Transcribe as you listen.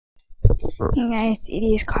Hey guys, it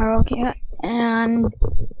is Carl here, and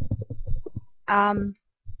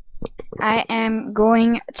I am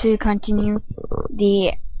going to continue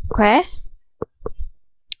the quest.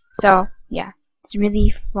 So yeah, it's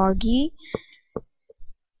really foggy,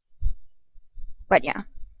 but yeah,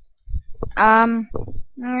 I'm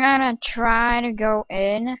gonna try to go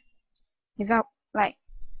in without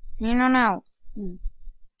no.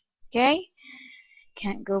 Okay,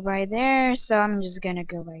 can't go by there, so I'm just gonna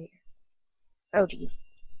go by here. Oh geez,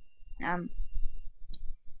 okay.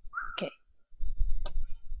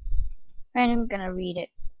 I'm gonna read it.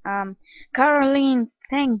 Caroline,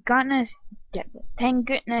 thank goodness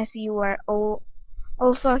you are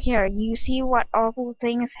also here. You see what awful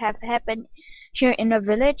things have happened here in the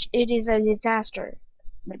village? It is a disaster.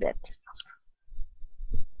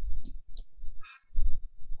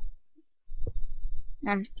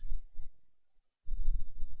 Um,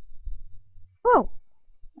 whoa,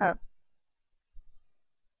 oh,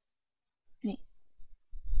 hey.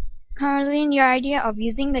 Caroline, your idea of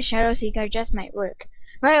using the Shadow Seeker just might work.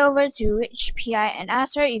 Write over to HPI and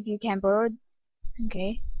ask her if you can borrow.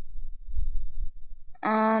 Okay.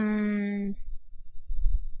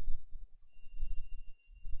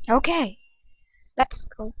 Okay. Let's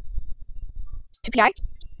go to PI.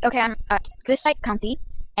 Okay, I'm at Cliffside County,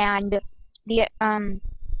 and the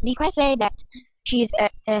quest say that she's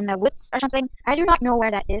in the woods or something. I do not know where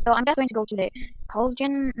that is, so I'm just going to go to the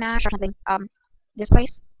Cauldron Mash or something. This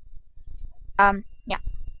place. Yeah.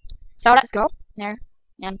 So let's go there,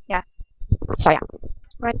 and yeah. So yeah,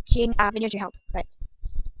 watching video to help. But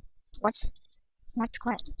what's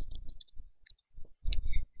quest?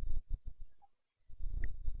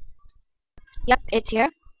 Yep, it's here.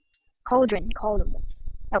 Cauldron. Oh,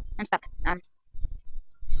 I'm stuck.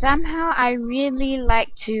 Somehow I really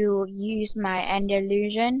like to use my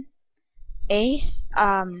Andalusian ace.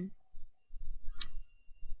 Um,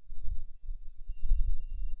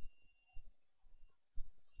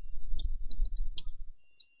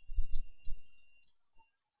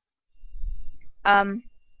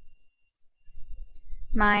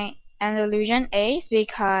 my Andalusian ace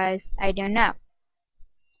because I don't know,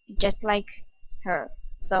 just like her.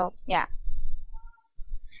 So yeah,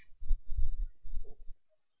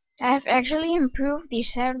 I've actually improved the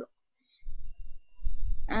several.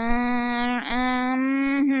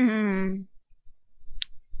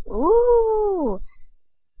 Ooh,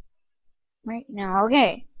 right now,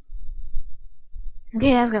 okay,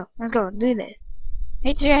 let's go, do this.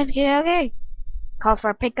 Okay. Call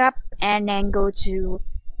for pickup and then go to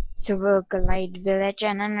Silver Glide Village,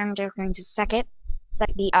 and then I'm just going to suck the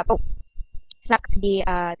thingy,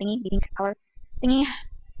 the pink color thingy.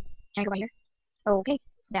 Can I go by here? Okay,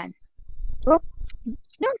 done. Oh,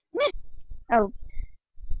 no, no. Oh,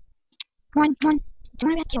 come on. Don't want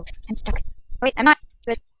to get killed. I'm stuck. Wait, I'm not.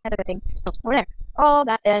 Good. That's a good thing. Oh, over there. Oh,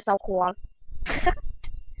 that is so cool.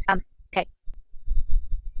 Okay.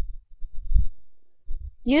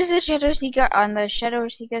 Use the Shadow Seeker on the Shadow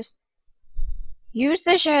Seekers. Use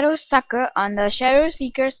the Shadow Sucker on the Shadow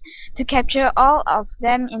Seekers to capture all of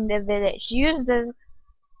them in the village. Use the.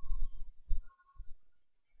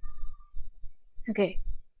 Okay.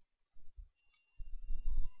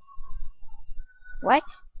 What?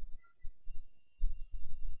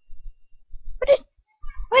 What is.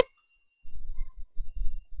 What?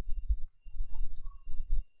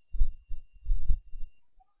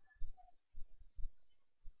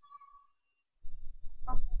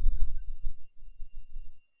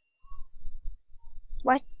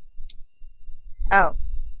 What? Oh.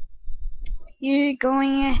 You're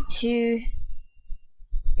going to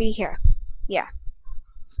be here. Yeah.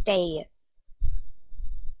 Stay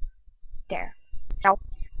there. No.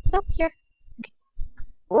 Stop here. Okay.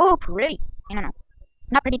 Oh, pretty. No.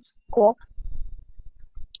 Not pretty. It's cool.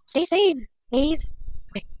 Stay safe, please.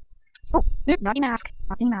 Okay. Oh, naughty mask.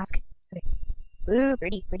 Naughty mask. Okay. Ooh,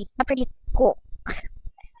 pretty. Not pretty. Cool.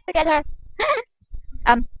 Look at her.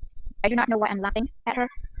 I do not know why I'm laughing at her.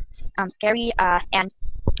 It's scary. And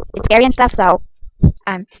it's scary and stuff. So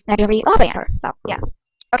I'm negatively laughing at her. So yeah.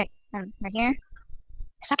 Okay. Right here.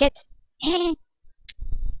 Suck it.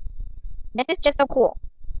 This is just so cool.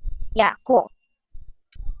 Yeah, cool.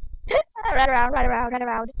 Right around.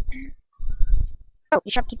 Oh,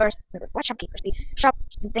 the shopkeepers. What shopkeepers? The shop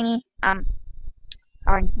thingy are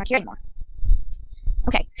not here anymore.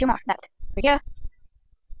 Okay, a few more left. Right here.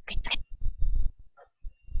 Okay, second.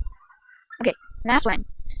 Okay, last one.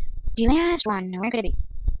 The last one. Where could it be?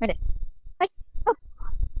 Where is it? What?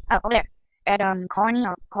 Oh, over there. At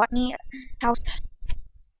Courtney house.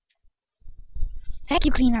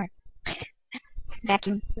 Vacuum cleaner.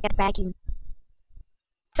 Vacuum. Look at vacuum.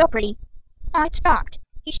 So pretty. Oh, it stopped.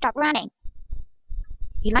 He stopped running.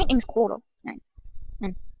 He lightning's cool though.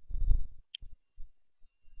 Mm.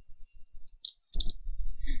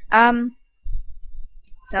 Um,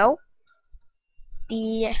 so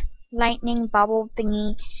the lightning bubble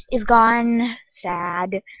thingy is gone.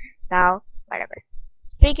 Sad. So, whatever.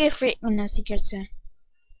 Figure freaking no secrets.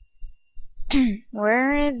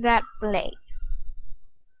 Where is that place?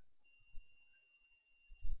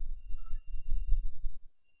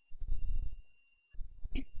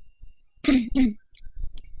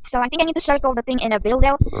 So I think I need to circle the thing in a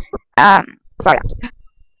build-out. Sorry.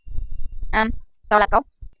 Um, so let's go.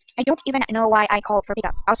 I don't even know why I called for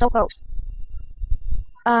pickup. I was so close.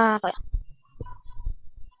 So yeah.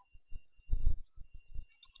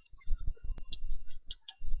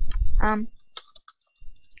 Um,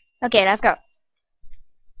 okay, let's go.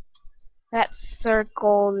 Let's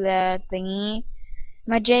circle the thingy.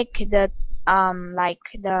 Magic the, like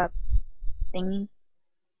the thingy.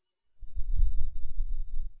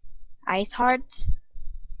 Ice hearts,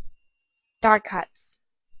 dark hearts,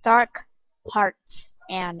 dark hearts,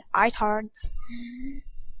 and ice hearts.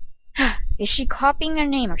 Is she copying her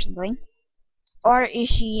name or something? Or is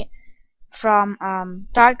she from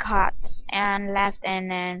dark hearts and left and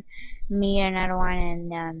then me another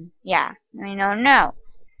one and yeah, I don't know.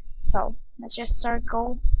 So let's just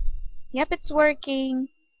circle. Yep, it's working.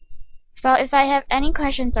 So if I have any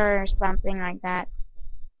questions or something like that,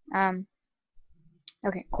 um,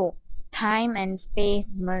 okay, cool. Time and space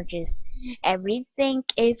merges. Everything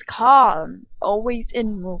is calm, always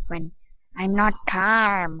in movement. I'm not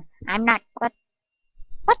calm. I'm not. What?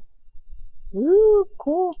 What? Ooh,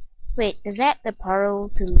 cool. Wait, is that the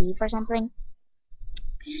portal to leave or something?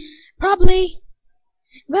 Probably.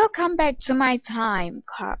 Welcome back to my time,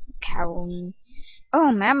 Caroline.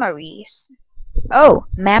 Oh, memories. Oh,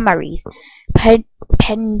 memories.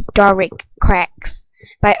 Pandoric cracks.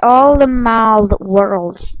 By all the mild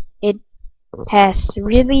worlds, it has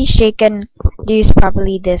really shaken loose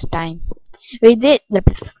properly this time. We did the.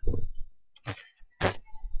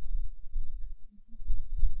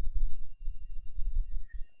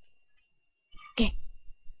 Okay.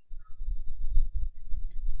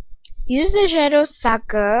 Use the shadow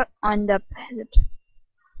sucker on the.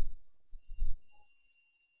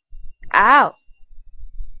 Ow!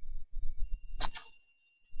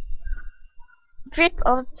 Trip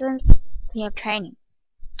opens your training.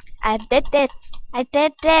 I did this. I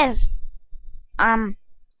did this. Um,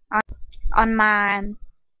 on my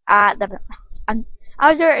the on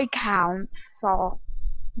other accounts. So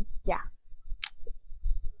yeah.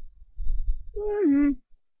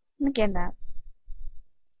 Look at that.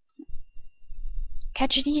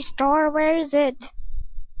 Catch the star. Where is it?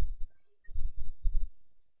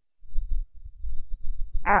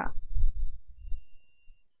 Oh,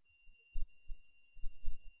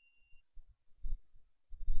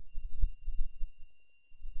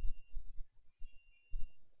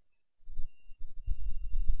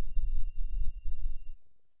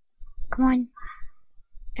 come on,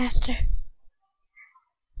 faster.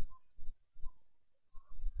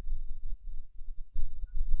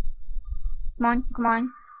 Come on, come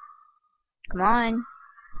on, come on.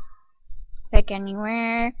 Click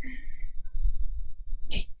anywhere.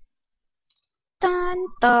 Dun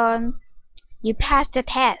dun. You passed the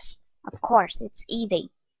test. Of course, it's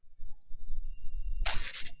easy.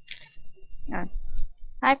 Oh.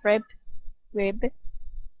 Hi, Rib. Rib.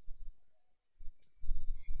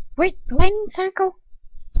 Wait, lightning circle.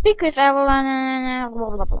 Speak with Evelyn.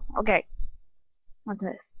 Blah, blah, blah. Okay. What's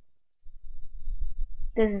this?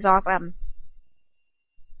 This is awesome.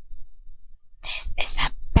 This is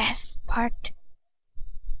the best part.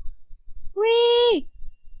 Whee!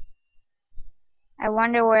 I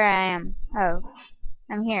wonder where I am. Oh,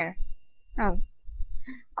 I'm here. Oh,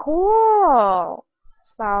 cool.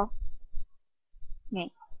 So, yeah.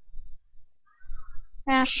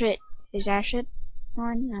 Ah, shit. Is that shit?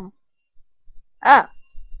 Oh, no. Oh,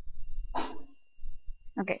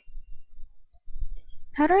 okay.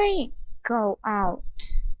 How do I go out?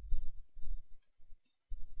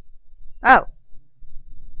 Oh,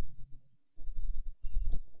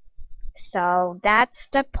 so that's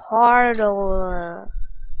the portal.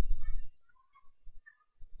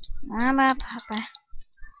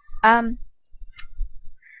 Um,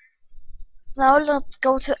 so let's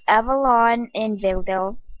go to Avalon in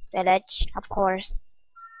Village, of course.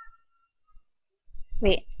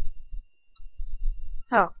 Wait.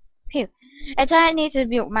 Oh, phew. I thought I need to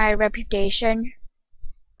build my reputation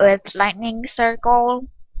with lightning circle.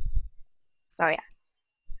 So yeah.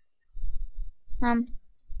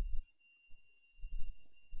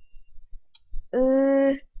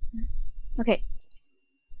 Uh, Okay.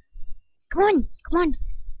 Come on, come on.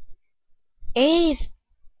 Ace.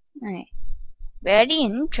 Okay. Very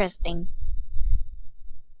interesting.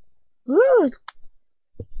 Woo!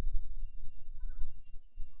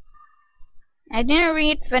 I didn't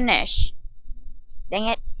read finish. Dang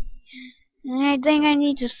it. I think I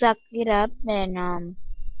need to suck it up and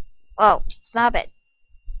oh, stop it.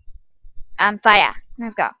 Fire.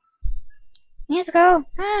 Let's go. Let's go.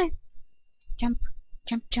 Ah. Jump,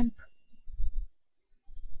 jump, jump.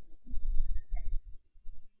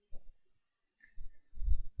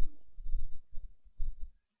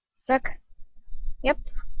 Suck. Yep.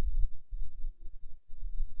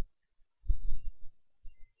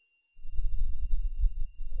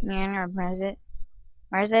 Yeah, press it.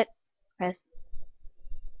 Where's it? Press.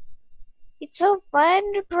 It's so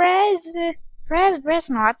fun to press. Press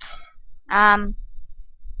not.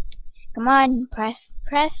 Come on, press,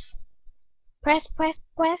 press, press, press,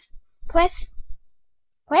 press, press,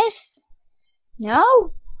 press.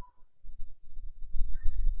 No.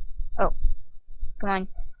 Oh, come on,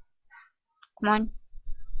 come on.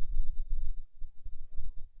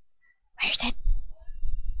 Where's it?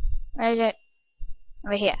 Where is it?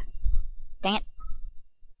 Over here. Dang it.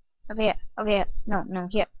 Over here. Over here. No, no,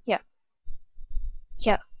 here, here,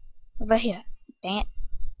 here. Over here. Dang it.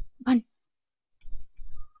 Come on.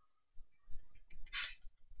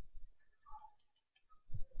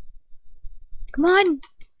 Come on.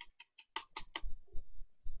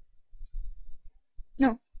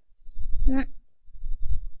 No. Mm.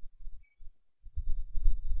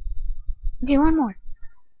 Okay, one more.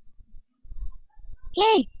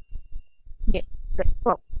 Yay. Okay, good.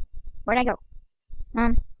 Whoa. Where'd I go?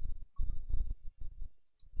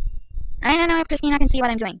 I don't know if Christina can see what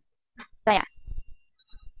I'm doing. So yeah.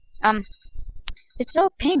 It's so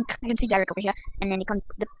pink. I can see Derek over here. And then you can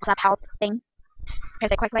the clap out thing.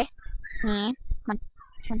 Press it quickly. Yeah. Come on.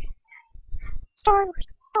 Come on. Star.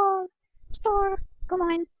 Star. Star. Come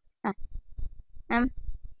on. Oh.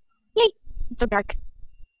 Yay. It's so dark.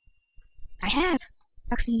 I have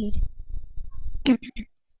succeed.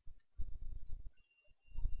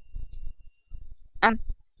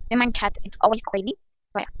 In my cat, it's always crazy.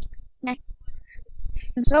 But yeah.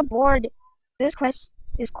 I'm so bored. This quest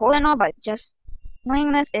is cool and all, but just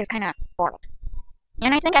knowing this is kind of bored.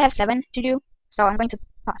 And I think I have 7 to do, so I'm going to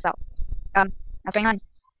pass out. What's going on?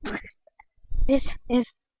 This is...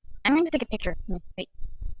 I'm going to take a picture. Wait.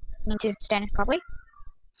 I need to stand properly.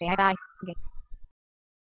 Say hi bye. Okay.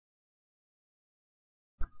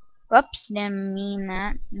 Whoops, didn't mean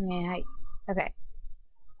that. Yeah, hi. Okay.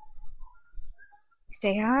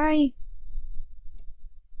 Say hi.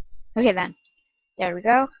 Okay then. There we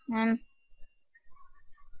go.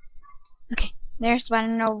 Okay. There's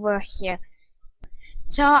one over here.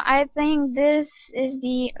 So I think this is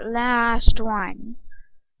the last one.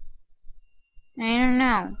 I don't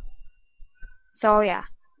know. So yeah.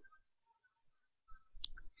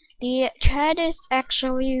 The chat is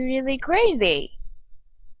actually really crazy.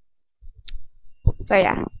 So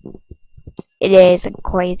yeah. It is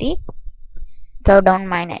crazy. So don't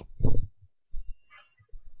mind it.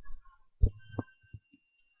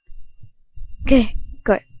 Okay,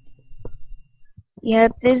 good.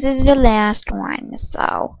 Yep, this is the last one,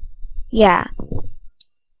 so yeah.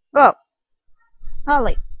 Whoa.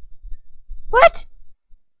 Holy. What?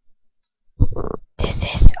 This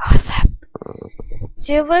is awesome.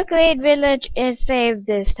 Silverglade Village is saved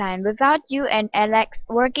this time. Without you and Alex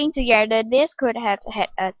working together, this could have had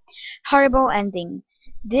a horrible ending.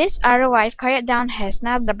 This otherwise quiet town has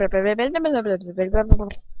now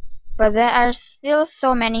but there are still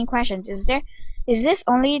so many questions. Is this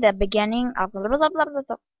only the beginning of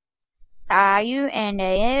are you and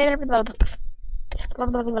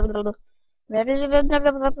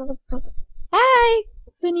hi,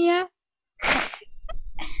 Sonia.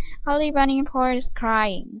 Holly Bunny Poor is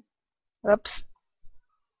crying. Oops.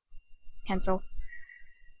 Cancel.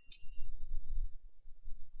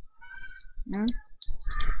 Hmm?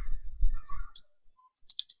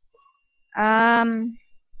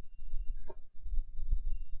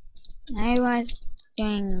 I was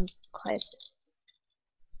doing quizzes.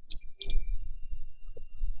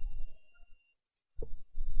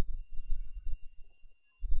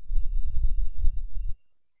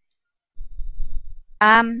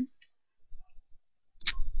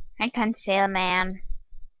 I can sail, man.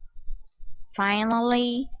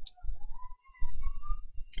 Finally.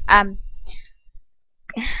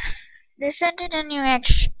 Listen to the new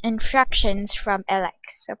instructions from Alex,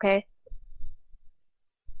 okay?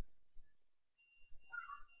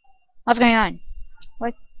 What's going on?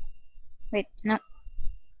 What? Wait, no.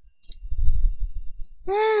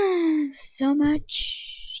 So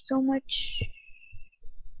much, so much.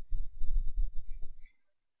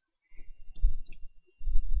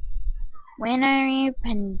 Winery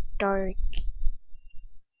Pandoric.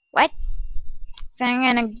 What? So I'm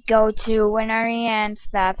gonna go to Winery and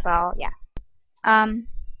stuff, so yeah.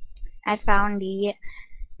 I found the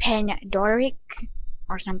Pandoric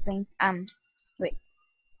or something. Wait.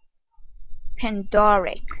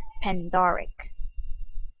 Pandoric. Pandoric.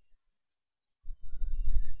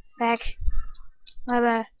 Back. Blah,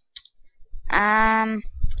 blah.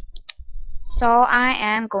 So I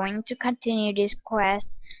am going to continue this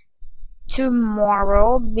quest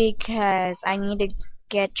tomorrow because I need to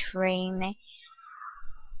get trained.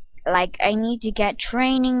 Like, I need to get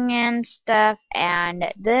training and stuff,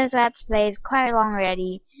 and this let's play is quite long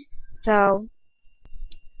already. So,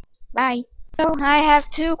 bye. So, I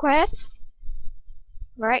have two quests.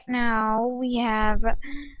 Right now, we have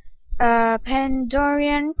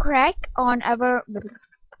Pandorian Crack on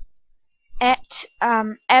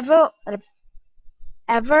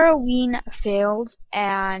Everween Fields,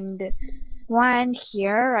 and one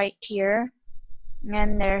here, right here,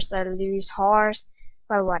 and there's a loose horse,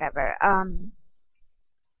 but whatever.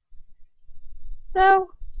 So,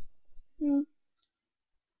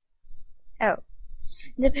 oh,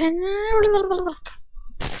 depend.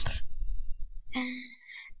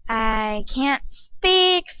 I can't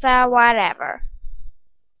speak, so whatever.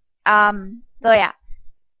 So yeah,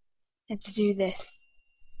 let's do this.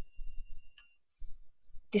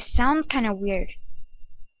 This sounds kind of weird.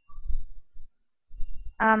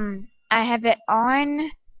 I have it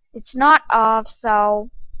on. It's not off, so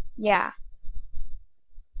yeah.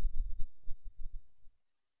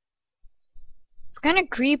 It's kind of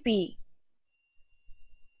creepy.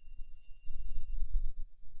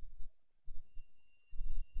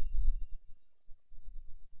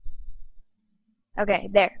 Okay,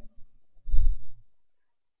 there.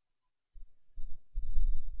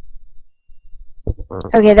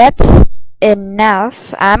 Okay, that's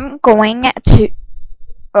enough. I'm going to...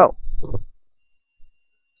 Oh.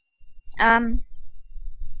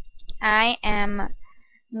 I am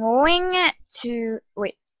going to...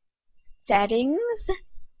 Wait. Settings.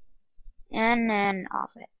 And then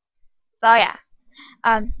off it. So yeah.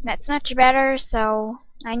 That's much better, so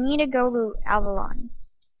I need to go to Avalon.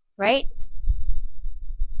 Right?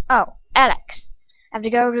 Oh, Alex. I have to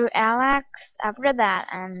go to Alex after that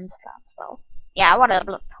and stuff, so yeah,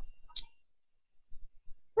 whatever.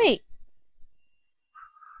 Wait.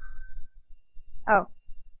 Oh.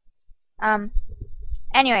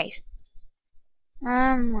 Anyways.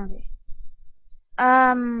 Okay.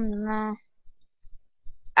 No.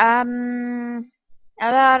 A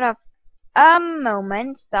lot of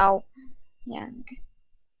moments, so yeah.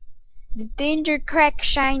 The danger crack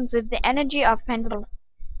shines with the energy of pendulum.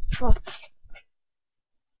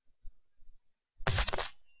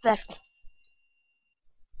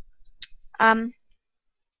 I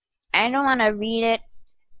don't want to read it.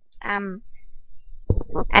 I'm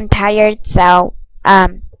tired, so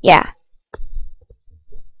yeah.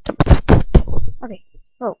 Okay.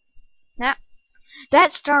 Oh, now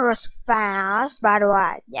that star was fast, by the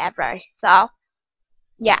way. Yeah, right. So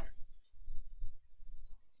yeah.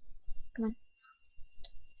 Come on.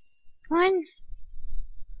 Come on.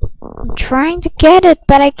 I'm trying to get it,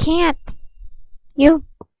 but I can't. You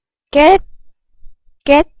get it?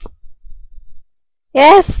 Get?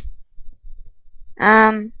 Yes.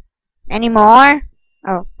 Any more?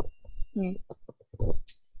 Oh.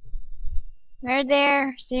 We're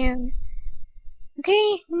there soon.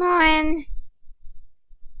 Okay, come on.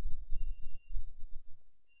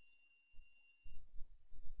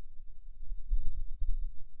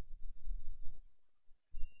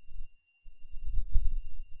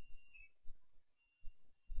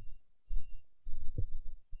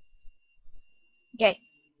 Okay.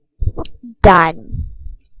 Done.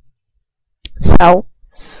 So,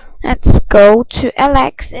 let's go to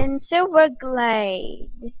Alex in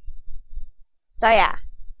Silverglade. So yeah.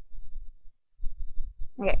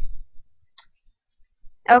 Okay.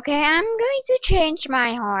 Okay, I'm going to change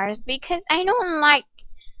my horse because I don't like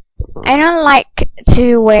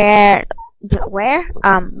to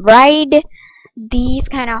ride these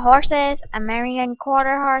kind of horses, American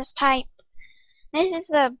quarter horse type. This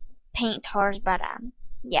is a paint horse, but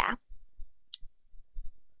yeah.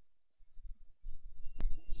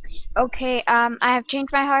 Okay, I have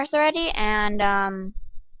changed my horse already, and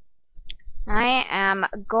I am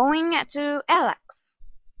going to Alex.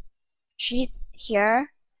 She's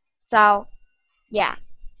here, so yeah.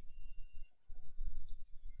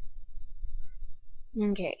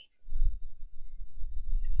 Okay.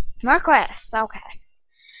 More quests, okay.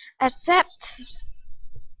 Except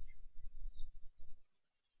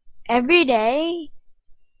every day?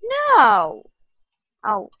 No.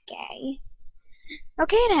 Okay.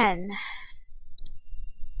 Okay then.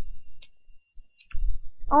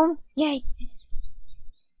 Oh, yay.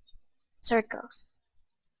 Circles.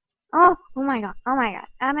 Oh my god. Oh my god.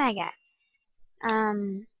 Oh my god.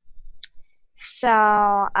 Um,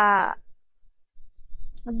 so,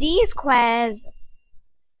 these quests,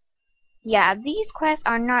 yeah, these quests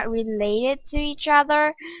are not related to each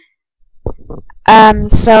other.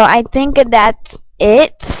 So I think that's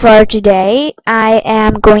it for today. I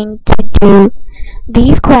am going to do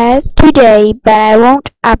these quests today, but I won't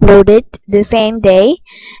upload it the same day.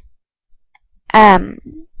 Um,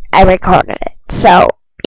 I recorded it. So,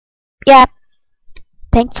 yeah,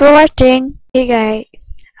 thanks for watching. Hey guys,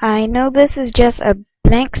 I know this is just a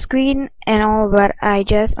blank screen and all, but I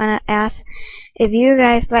just wanna ask if you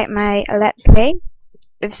guys like my Let's Play.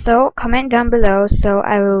 If so, comment down below so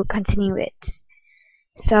I will continue it.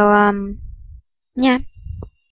 So, yeah.